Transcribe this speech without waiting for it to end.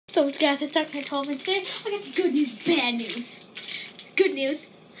So guys, it's Dark Knight 12, and today I got some good news, bad news. Good news,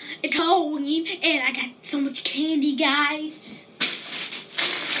 it's Halloween, and I got so much candy, guys.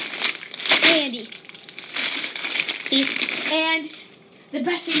 Candy. See? And the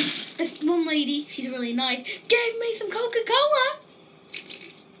best thing, this one lady, she's really nice, gave me some Coca-Cola.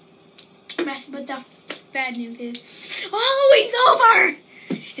 But the bad news is, Halloween's over!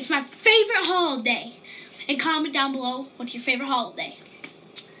 It's my favorite holiday. And comment down below, what's your favorite holiday?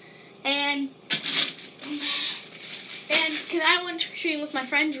 And because I went trick-or-treating with my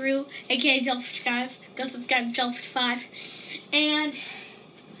friend Drew, aka Jellyfish5. Go subscribe to Jellyfish5. And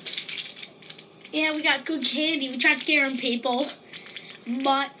yeah, we got good candy. We tried scaring people,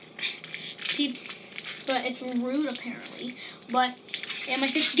 but it's rude apparently. But yeah, my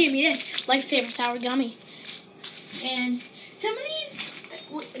sister gave me this Lifesaver Sour Gummy. And some of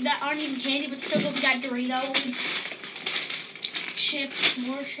these that aren't even candy, but still good. We got Doritos, chips,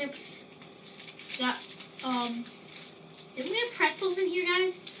 more chips. Got did we have pretzels in here,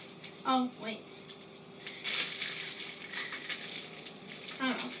 guys? Oh wait, I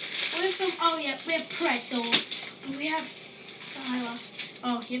don't know. What is some? Oh yeah, we have pretzels. We have Styla.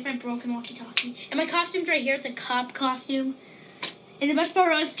 Oh, here's my broken walkie-talkie. And my costume's right here. It's a cop costume. And the best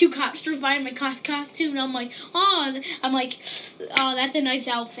part was 2 cops drove by in my costume, and I'm like, oh, that's a nice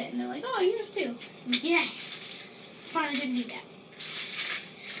outfit. And they're like, oh, yours too. Yeah. Finally didn't need that.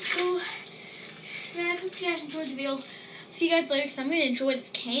 So, man, I hope you guys enjoyed the video. See you guys later, because I'm going to enjoy this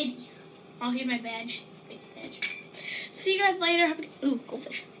candy. Oh, here's my badge. See you guys later. Ooh,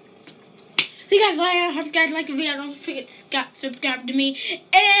 goldfish. See you guys later. Hope you guys like the video. Don't forget to subscribe to me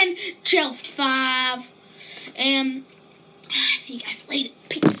and Jellyfish5. And see you guys later.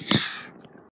 Peace.